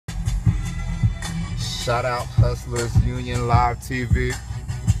Shout out Hustlers Union Live TV.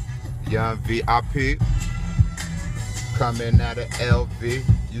 Young VIP. Coming out of LV.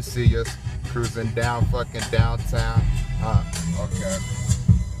 You see us cruising down fucking downtown. Okay.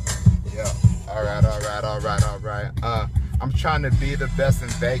 Yeah. Alright. I'm trying to be the best in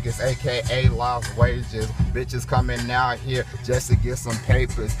Vegas, aka lost wages. Bitches coming out here just to get some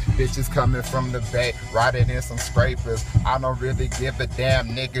papers. Bitches coming from the Bay, riding in some scrapers. I don't really give a damn,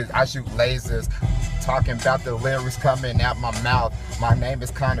 niggas. I shoot lasers. Talking about the lyrics coming out my mouth. My name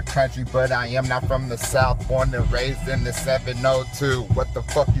is kinda country, but I am not from the South. Born and raised in the 702. What the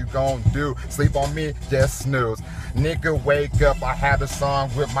fuck you gon' do? Sleep on me? Just snooze. Nigga, wake up. I had a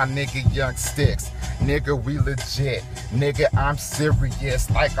song with my nigga Young Sticks. Nigga, we legit. Nigga, I'm serious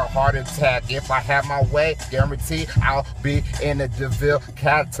like a heart attack. If I have my way, guarantee I'll be in a DeVille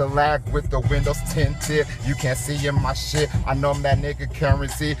Cadillac with the windows tinted. You can't see in my shit. I know that nigga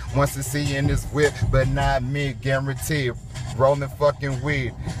currency wants to see in his whip, but not me, guarantee. Rolling fucking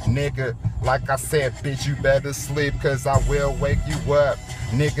weed. Nigga, like I said, bitch, you better sleep, cause I will wake you up.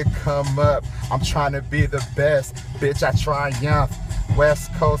 Nigga, come up. I'm trying to be the best. Bitch, I triumph.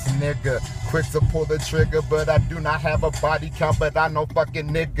 West Coast nigga, quick to pull the trigger, but I do not have a body count, but I know fucking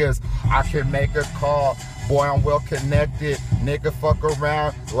niggas. I can make a call, boy, I'm well connected. Nigga, fuck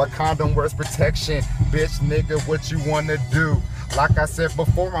around, what condom words protection? Bitch, nigga, what you wanna do? Like I said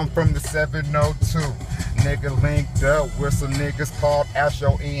before, I'm from the 702. Nigga linked up with some niggas called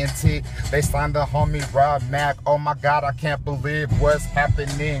Astro ENT. They signed the homie Rob Mac. Oh my god, I can't believe what's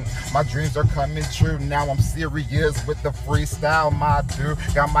happening. My dreams are coming true. Now I'm serious with the freestyle, my dude.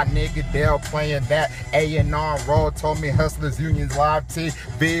 Got my nigga Dale playing that A&R role. Told me Hustlers Union's Live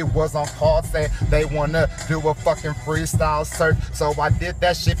TV was on call. Say they wanna do a fucking freestyle search. So I did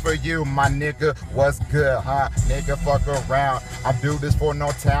that shit for you, my nigga. What's good, huh? Nigga, fuck around. I do this for no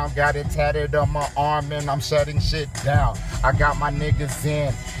town. Got it tatted on my arm and I'm shutting shit down. I got my niggas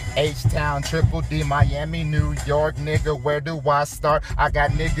in H-Town, Triple D, Miami, New York, nigga, where do I start? I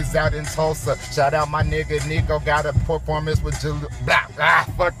got niggas out in Tulsa. Shout out my nigga Nico, got a performance with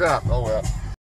fucked up. Oh well.